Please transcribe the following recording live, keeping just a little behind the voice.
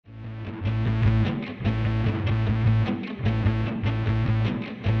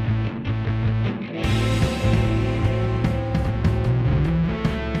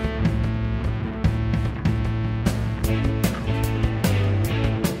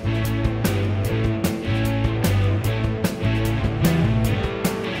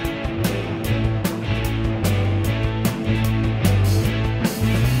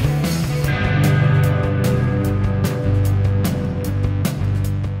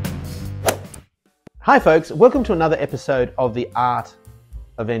Hi folks, welcome to another episode of The Art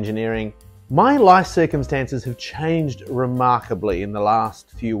of Engineering. My life circumstances have changed remarkably in the last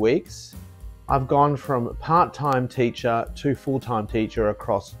few weeks. I've gone from part-time teacher to full-time teacher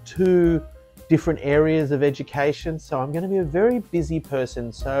across two different areas of education, so I'm going to be a very busy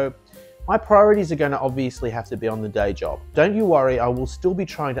person. So my priorities are going to obviously have to be on the day job. Don't you worry, I will still be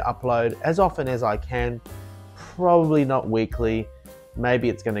trying to upload as often as I can, probably not weekly. Maybe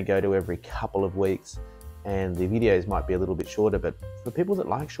it's going to go to every couple of weeks and the videos might be a little bit shorter, but for people that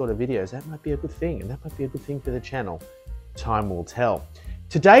like shorter videos, that might be a good thing, and that might be a good thing for the channel. Time will tell.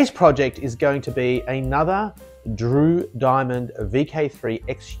 Today's project is going to be another Drew Diamond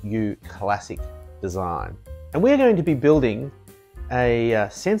VK3XU classic design. And we're going to be building a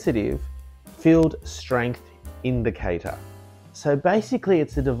sensitive field strength indicator. So basically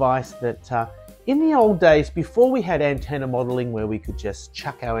it's a device that in the old days, before we had antenna modeling where we could just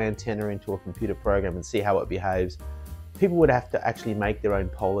chuck our antenna into a computer program and see how it behaves, people would have to actually make their own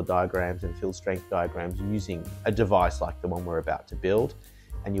polar diagrams and field strength diagrams using a device like the one we're about to build.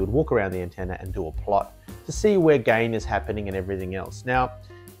 And you would walk around the antenna and do a plot to see where gain is happening and everything else. Now,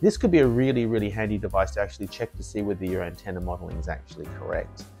 this could be a really handy device to actually check to see whether your antenna modeling is actually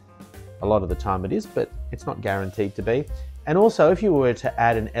correct. A lot of the time it is, but it's not guaranteed to be. And also, if you were to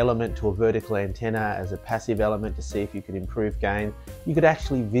add an element to a vertical antenna as a passive element to see if you could improve gain, you could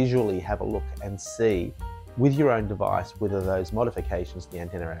actually visually have a look and see with your own device whether those modifications to the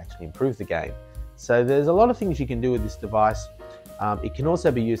antenna actually improve the gain. So there's a lot of things you can do with this device. It can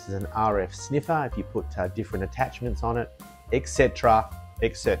also be used as an RF sniffer if you put different attachments on it, etc,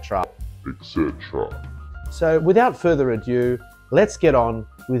 etc, etc. So without further ado, let's get on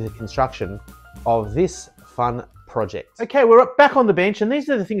with the construction of this fun project. Okay, we're back on the bench, and these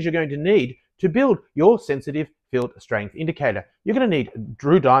are the things you're going to need to build your sensitive field strength indicator. You're going to need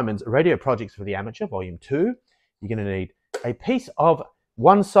Drew Diamond's Radio Projects for the Amateur, Volume 2. You're going to need a piece of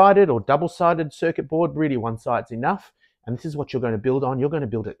one-sided or double-sided circuit board. Really, one side's enough. And this is what you're going to build on. You're going to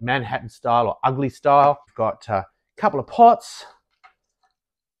build it Manhattan style or ugly style. You've got a couple of pots.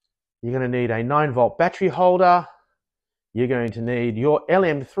 You're going to need a 9-volt battery holder. You're going to need your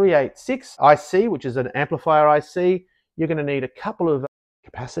LM386 IC, which is an amplifier IC. You're going to need a couple of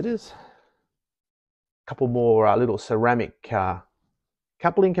capacitors, a couple more little ceramic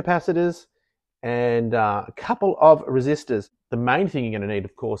coupling capacitors, and a couple of resistors. The main thing you're going to need,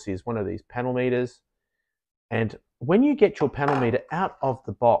 of course, is one of these panel meters. And when you get your panel meter out of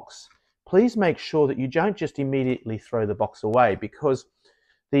the box, please make sure that you don't just immediately throw the box away, because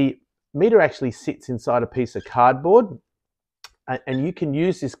the meter actually sits inside a piece of cardboard. And you can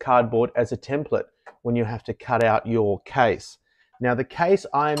use this cardboard as a template when you have to cut out your case. Now the case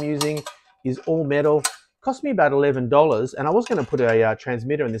I am using is all metal. Cost me about $11, and I was going to put a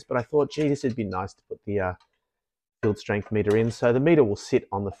transmitter in this, but I thought, gee, this would be nice to put the field strength meter in. So the meter will sit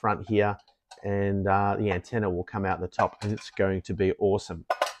on the front here, and the antenna will come out the top, and it's going to be awesome.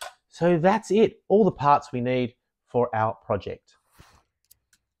 So that's it, all the parts we need for our project.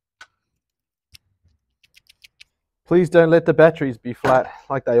 Please don't let the batteries be flat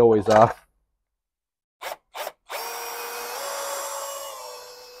like they always are.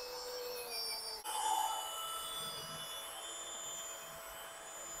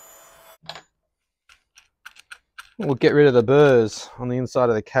 We'll get rid of the burrs on the inside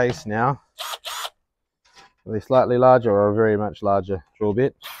of the case now. Are they slightly larger or a very much larger drill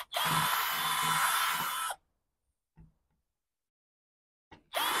bit?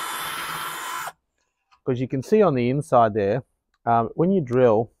 Because you can see on the inside there, when you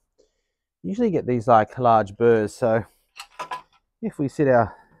drill, you usually get these like large burrs. So if we sit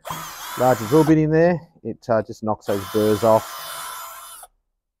our larger drill bit in there, it just knocks those burrs off.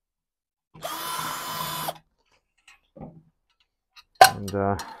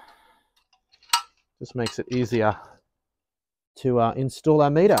 And just makes it easier to install our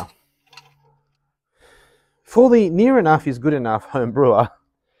meter. For the near enough is good enough home brewer,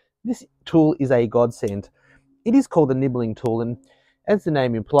 this tool is a godsend. It is called the nibbling tool, and as the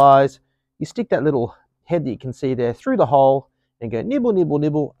name implies, you stick that little head that you can see there through the hole and go nibble, nibble,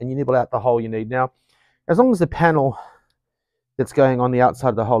 nibble, and you nibble out the hole you need. Now, as long as the panel that's going on the outside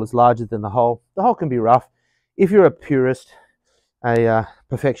of the hole is larger than the hole can be rough. If you're a purist, a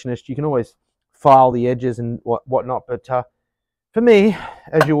perfectionist, you can always file the edges and whatnot, but for me,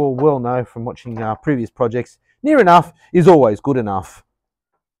 as you all well know from watching previous projects, near enough is always good enough.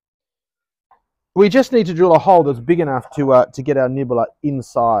 We just need to drill a hole that's big enough to get our nibbler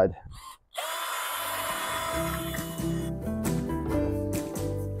inside.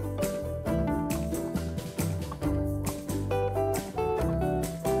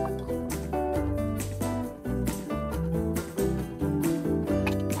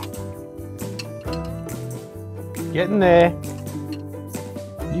 Getting there.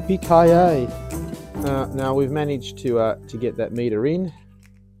 Yippee-ki-yay. Now we've managed to get that meter in.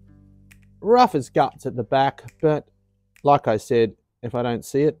 Rough as guts at the back, but like I said, if I don't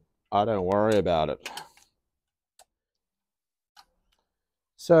see it, I don't worry about it.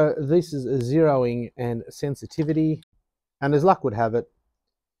 So this is a zeroing and sensitivity, and as luck would have it,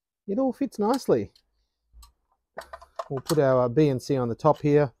 it all fits nicely. We'll put our BNC on the top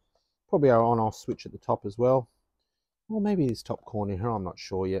here, probably our on-off switch at the top as well. Or maybe this top corner here, I'm not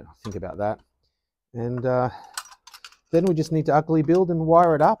sure yet. I'll think about that. And then we just need to ugly build and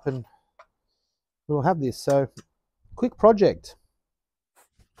wire it up, and we'll have this. So, quick project.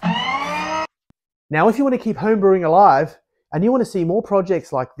 Now, if you want to keep homebrewing alive, and you want to see more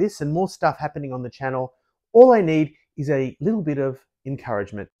projects like this and more stuff happening on the channel, all I need is a little bit of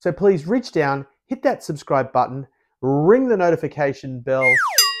encouragement. So please reach down, hit that subscribe button, ring the notification bell,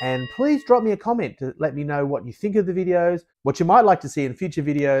 and please drop me a comment to let me know what you think of the videos, what you might like to see in future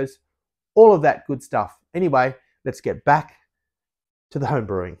videos, all of that good stuff. Anyway, let's get back to the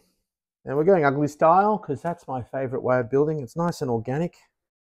homebrewing. And we're going ugly style because that's my favorite way of building. It's nice and organic.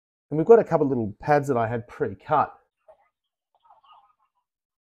 And we've got a couple of little pads that I had pre-cut.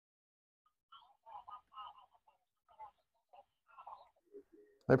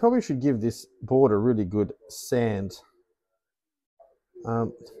 I probably should give this board a really good sand.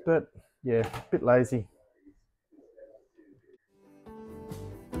 But yeah, a bit lazy.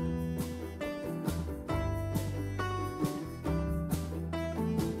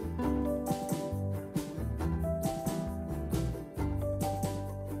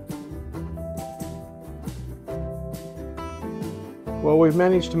 Well, we've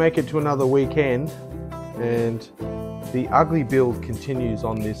managed to make it to another weekend, and the ugly build continues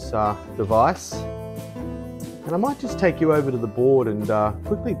on this device. And I might just take you over to the board and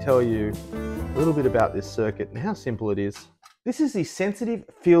quickly tell you a little bit about this circuit and how simple it is. This is the sensitive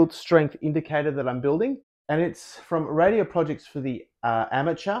field strength indicator that I'm building, and it's from Radio Projects for the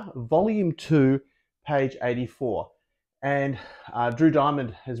Amateur, Volume 2, page 84. And Drew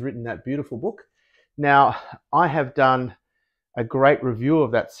Diamond has written that beautiful book. Now, I have done a great review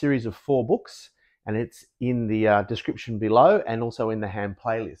of that series of 4 books, and it's in the description below and also in the hand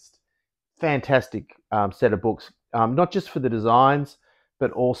playlist. Fantastic set of books, not just for the designs,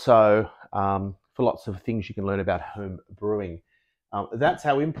 but also for lots of things you can learn about home brewing. That's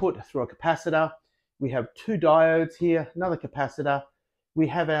our input through a capacitor. We have 2 diodes here, another capacitor. We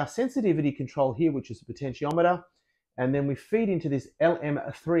have our sensitivity control here, which is a potentiometer, and then we feed into this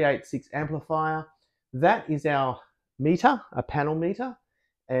LM386 amplifier. That is our meter, a panel meter,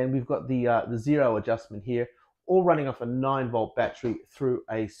 and we've got the zero adjustment here, all running off a 9-volt battery through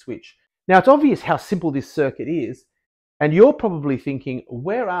a switch. Now, it's obvious how simple this circuit is, and you're probably thinking,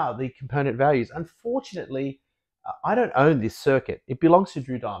 where are the component values? Unfortunately, I don't own this circuit. It belongs to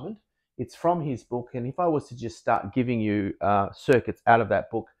Drew Diamond. It's from his book, and if I was to just start giving you circuits out of that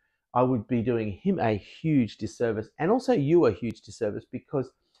book, I would be doing him a huge disservice, and also you a huge disservice,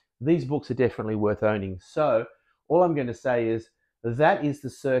 because these books are definitely worth owning. So all I'm going to say is that is the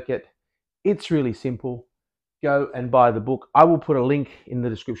circuit. It's really simple. Go and buy the book. I will put a link in the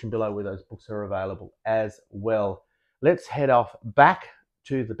description below where those books are available as well. Let's head off back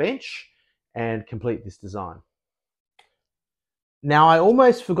to the bench and complete this design. Now, I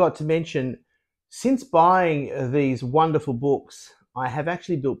almost forgot to mention, since buying these wonderful books, I have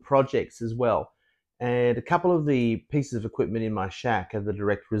actually built projects as well. And a couple of the pieces of equipment in my shack are the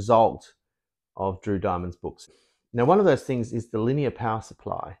direct result of Drew Diamond's books. Now, one of those things is the linear power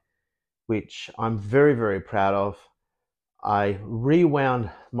supply, which I'm very, very proud of. I rewound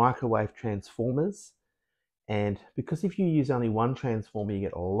microwave transformers, and because if you use only one transformer, you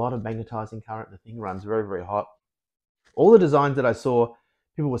get a lot of magnetizing current. The thing runs very, very hot. All the designs that I saw,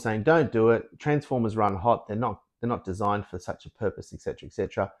 people were saying, don't do it. Transformers run hot. They're not designed for such a purpose, etc.,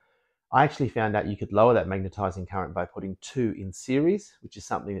 etc. I actually found out you could lower that magnetizing current by putting 2 in series, which is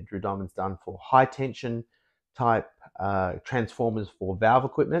something that Drew Diamond's done for high tension type transformers for valve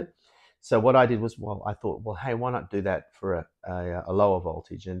equipment. So what I did was, well, I thought, well, hey, why not do that for a lower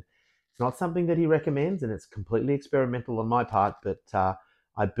voltage? And it's not something that he recommends, and it's completely experimental on my part, but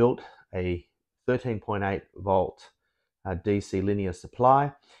I built a 13.8 volt DC linear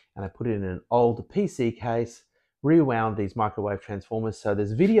supply, and I put it in an old PC case, rewound these microwave transformers. So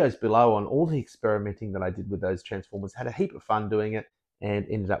there's videos below on all the experimenting that I did with those transformers. Had a heap of fun doing it, and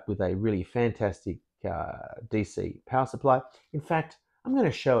ended up with a really fantastic DC power supply. In fact, I'm going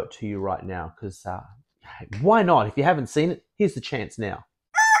to show it to you right now, because why not? If you haven't seen it, here's the chance now.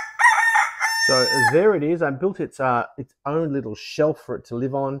 So there it is. I built its own little shelf for it to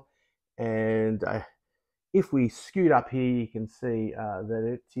live on, and If we scoot up here, you can see that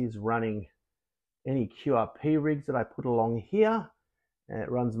it is running any QRP rigs that I put along here. And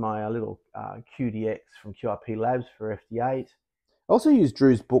it runs my little QDX from QRP Labs for FD8. I also used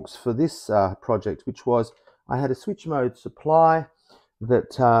Drew's books for this project, which was I had a switch mode supply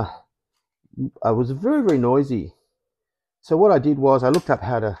that was very, very noisy. So what I did was I looked up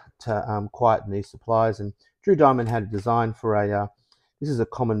how to quieten these supplies, and Drew Diamond had a design for this is a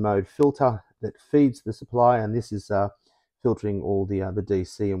common mode filter that feeds the supply, and this is filtering all the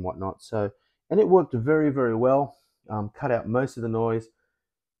DC and whatnot. So, and it worked very, very well, cut out most of the noise,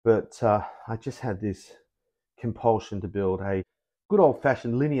 but I just had this compulsion to build a good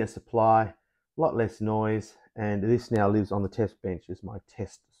old-fashioned linear supply, a lot less noise, and this now lives on the test bench as my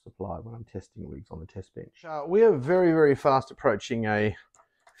test supply when I'm testing rigs on the test bench. We are very, very fast approaching a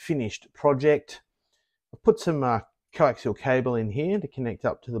finished project. I've put some coaxial cable in here to connect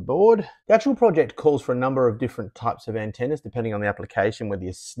up to the board. The actual project calls for a number of different types of antennas depending on the application, whether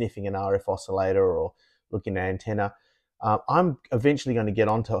you're sniffing an RF oscillator or looking at an antenna. I'm eventually going to get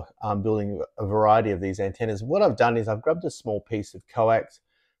onto building a variety of these antennas. What I've done is I've grabbed a small piece of coax,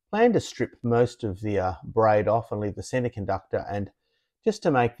 plan to strip most of the braid off and leave the center conductor, and just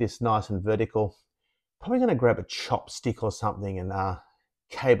to make this nice and vertical, probably going to grab a chopstick or something and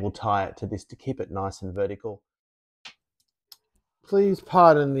cable tie it to this to keep it nice and vertical. Please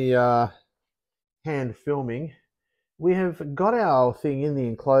pardon the hand filming. We have got our thing in the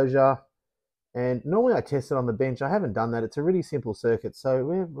enclosure, and normally I test it on the bench. I haven't done that. It's a really simple circuit, so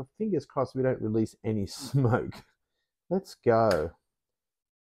we're fingers crossed we don't release any smoke. Let's go.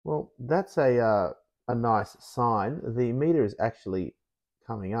 Well, that's a nice sign. The meter is actually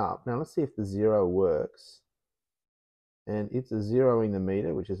coming up. Now let's see if the zero works. And it's zeroing the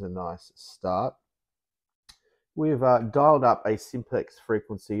meter, which is a nice start. We've dialed up a simplex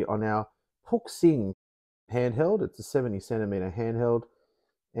frequency on our Puxing handheld. It's a 70 centimeter handheld.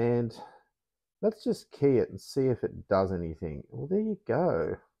 And let's just key it and see if it does anything. Well, there you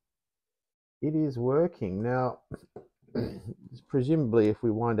go. It is working. Now, presumably if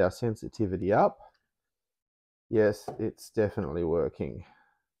we wind our sensitivity up, yes, it's definitely working.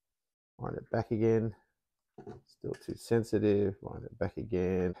 Wind it back again. Still too sensitive. Wind it back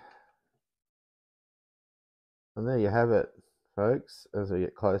again. And there you have it, folks. As we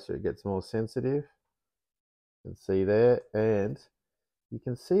get closer, it gets more sensitive. You can see there. And you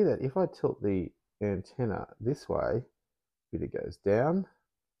can see that if I tilt the antenna this way, it goes down.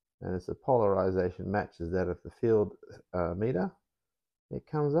 And as the polarization matches that of the field meter, it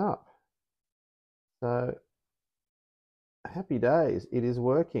comes up. So, happy days. It is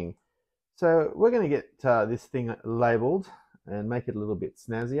working. So we're going to get this thing labeled and make it a little bit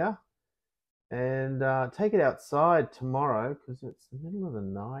snazzier, and take it outside tomorrow because it's the middle of the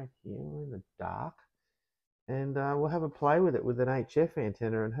night here. We're in the dark, and we'll have a play with it with an HF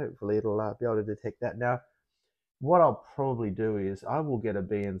antenna, and hopefully it'll be able to detect that. Now, what I'll probably do is I will get a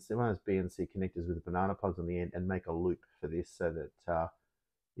BNC, one of those BNC connectors with banana plugs on the end, and make a loop for this so that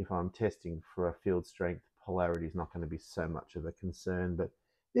if I'm testing for a field strength, polarity is not going to be so much of a concern. But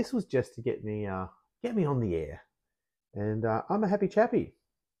this was just to get me on the air, and I'm a happy chappy.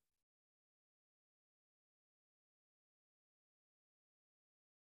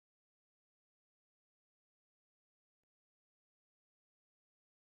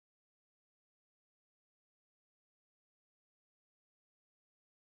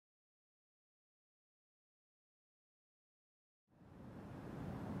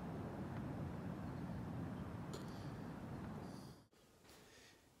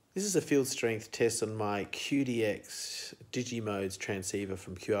 This is a field strength test on my QDX Digimodes transceiver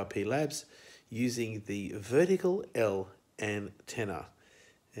from QRP Labs using the vertical L antenna.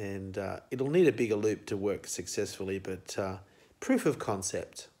 And it'll need a bigger loop to work successfully, but proof of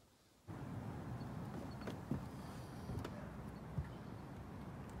concept.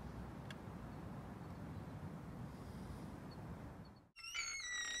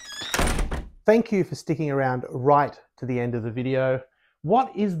 Thank you for sticking around right to the end of the video.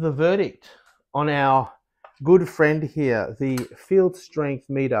 What is the verdict on our good friend here, the field strength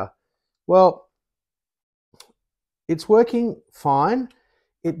meter? Well, it's working fine.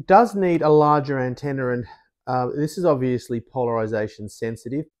 It does need a larger antenna, and this is obviously polarization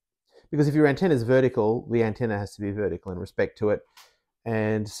sensitive, because if your antenna is vertical, the antenna has to be vertical in respect to it.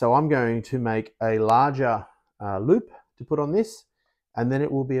 And so I'm going to make a larger loop to put on this, and then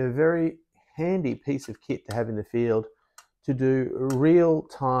it will be a very handy piece of kit to have in the field to do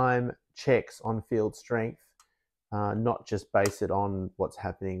real-time checks on field strength, not just base it on what's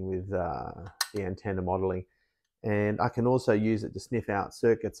happening with the antenna modeling. And I can also use it to sniff out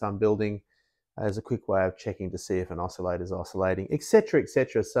circuits I'm building as a quick way of checking to see if an oscillator is oscillating, etc.,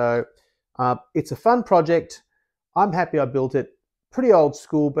 etc. So it's a fun project. I'm happy I built it. Pretty old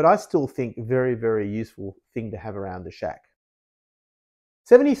school, but I still think very, very useful thing to have around the shack.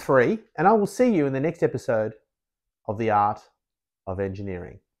 73, and I will see you in the next episode of The Art of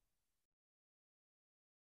Engineering.